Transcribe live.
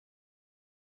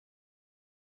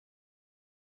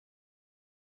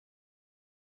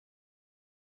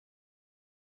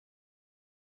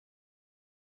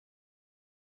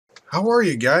How are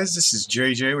you guys? This is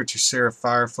JJ with your Sarah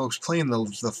Fire, folks, playing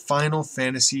the final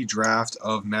fantasy draft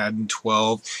of Madden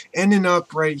 12. Ending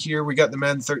up right here, we got the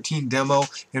Madden 13 demo,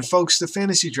 and folks, the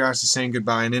fantasy draft is saying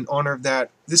goodbye, and in honor of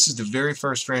that, this is the very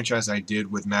first franchise I did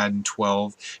with Madden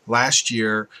 12 last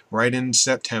year, right in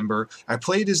September. I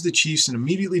played as the Chiefs and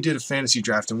immediately did a fantasy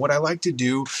draft, and what I like to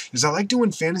do is I like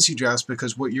doing fantasy drafts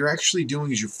because what you're actually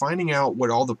doing is you're finding out what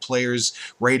all the players'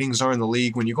 ratings are in the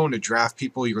league. When you're going to draft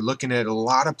people, you're looking at a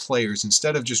lot of players.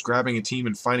 Instead of just grabbing a team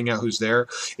and finding out who's there,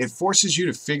 it forces you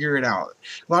to figure it out.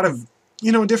 A lot of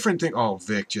different thing. Oh,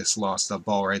 Vic just lost the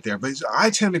ball right there. But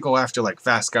I tend to go after like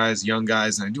fast guys, young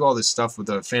guys, and I do all this stuff with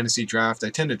the fantasy draft.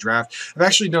 I tend to draft. I've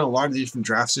actually done a lot of different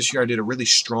drafts this year. I did a really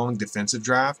strong defensive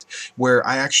draft where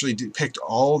I actually picked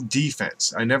all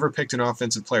defense. I never picked an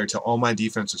offensive player till all my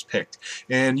defense was picked.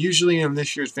 And usually in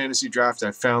this year's fantasy draft,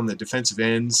 I found that defensive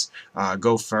ends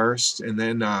go first, and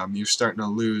then you're starting to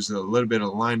lose a little bit of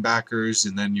linebackers,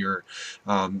 and then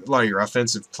a lot of your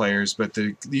offensive players. But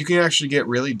you can actually get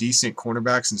really decent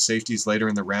cornerbacks and safeties later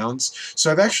in the rounds. So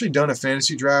I've actually done a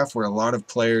fantasy draft where a lot of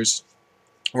players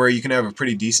where you can have a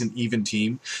pretty decent even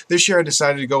team. This year I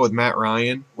decided to go with Matt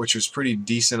Ryan, which was a pretty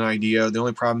decent idea. The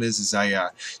only problem is I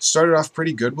started off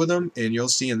pretty good with him, and you'll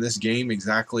see in this game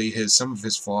exactly some of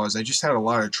his flaws. I just had a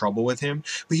lot of trouble with him,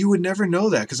 but you would never know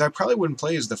that because I probably wouldn't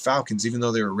play as the Falcons, even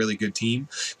though they were a really good team.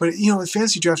 But the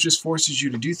fantasy draft just forces you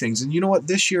to do things, and you know what?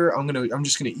 This year I'm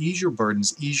just gonna ease your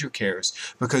burdens, ease your cares,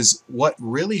 because what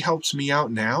really helps me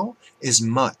out now is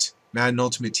MUT. Madden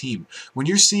Ultimate Team. When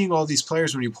you're seeing all these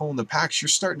players, when you pull in the packs, you're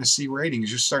starting to see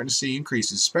ratings, you're starting to see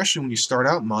increases, especially when you start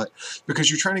out MUT, because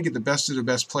you're trying to get the best of the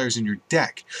best players in your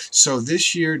deck. So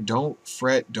this year, don't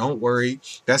fret, don't worry.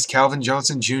 That's Calvin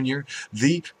Johnson Jr.,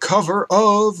 the cover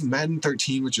of Madden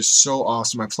 13, which is so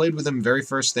awesome. I played with him very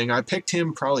first thing. I picked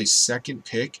him probably second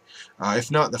pick, if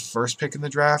not the first pick in the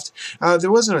draft. There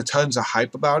wasn't a tons of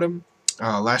hype about him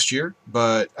last year,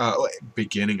 but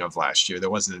beginning of last year,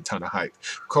 there wasn't a ton of hype.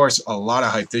 Of course, a lot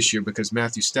of hype this year because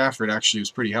Matthew Stafford actually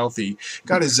was pretty healthy,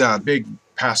 got his big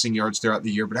passing yards throughout the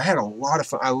year, but I had a lot of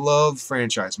fun. I love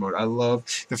franchise mode. I love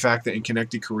the fact that in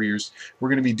Connected Careers, we're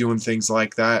going to be doing things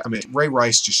like that. I mean, Ray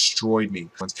Rice destroyed me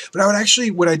once. But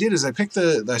what I did is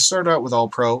I started out with All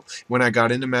Pro when I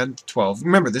got into Madden 12.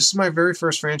 Remember, this is my very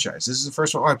first franchise. This is the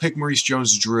first one. Oh, I picked Maurice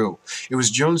Jones-Drew. It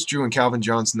was Jones-Drew and Calvin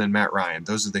Johnson, then Matt Ryan.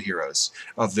 Those are the heroes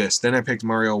of this. Then I picked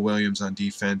Mario Williams on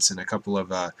defense and a couple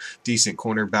of decent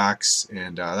cornerbacks,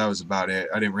 and that was about it.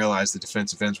 I didn't realize the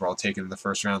defensive ends were all taken in the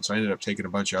first round, so I ended up taking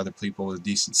a bunch of other people with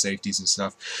decent safeties and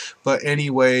stuff. But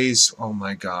anyways, oh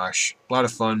my gosh, a lot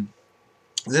of fun.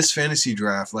 This fantasy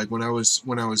draft, like when I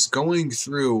was going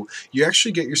through, you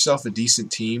actually get yourself a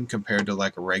decent team compared to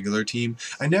like a regular team.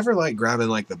 I never like grabbing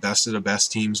like the best of the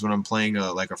best teams when I'm playing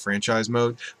like a franchise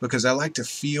mode, because I like to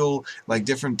feel like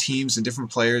different teams and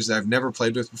different players that I've never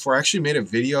played with before. I actually made a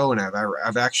video and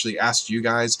I've actually asked you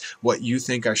guys what you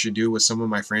think I should do with some of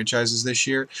my franchises this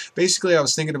year. Basically, I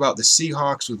was thinking about the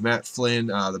Seahawks with Matt Flynn,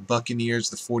 the Buccaneers,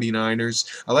 the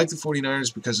 49ers. I like the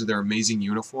 49ers because of their amazing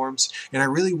uniforms, and I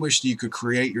really wish that you could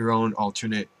create your own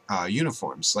alternate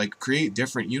uniforms, like create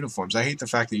different uniforms. I hate the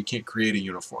fact that you can't create a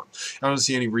uniform. I don't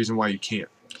see any reason why you can't.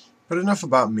 But enough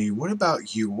about me. What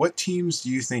about you? What teams do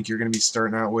you think you're going to be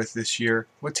starting out with this year?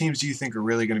 What teams do you think are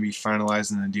really going to be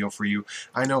finalizing the deal for you?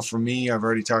 I know for me, I've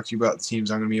already talked to you about the teams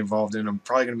I'm going to be involved in. I'm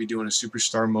probably going to be doing a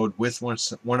superstar mode with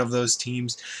one of those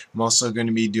teams. I'm also going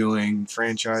to be doing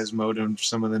franchise mode on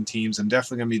some of them teams. I'm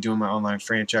definitely going to be doing my online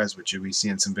franchise, which you'll be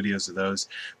seeing some videos of those.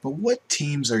 But what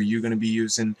teams are you going to be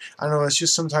using? I don't know, it's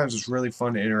just sometimes it's really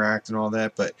fun to interact and all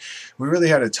that, but we really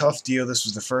had a tough deal. This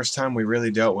was the first time we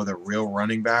really dealt with a real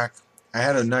running back. I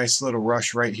had a nice little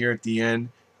rush right here at the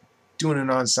end, doing an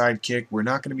onside kick. We're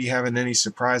not going to be having any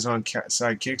surprise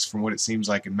onside kicks from what it seems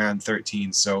like in Madden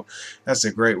 13, so that's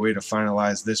a great way to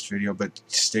finalize this video. But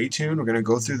stay tuned. We're going to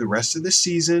go through the rest of the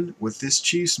season with this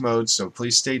Chiefs mode, so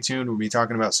please stay tuned. We'll be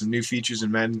talking about some new features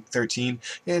in Madden 13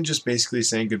 and just basically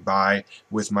saying goodbye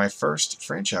with my first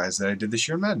franchise that I did this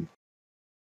year in Madden.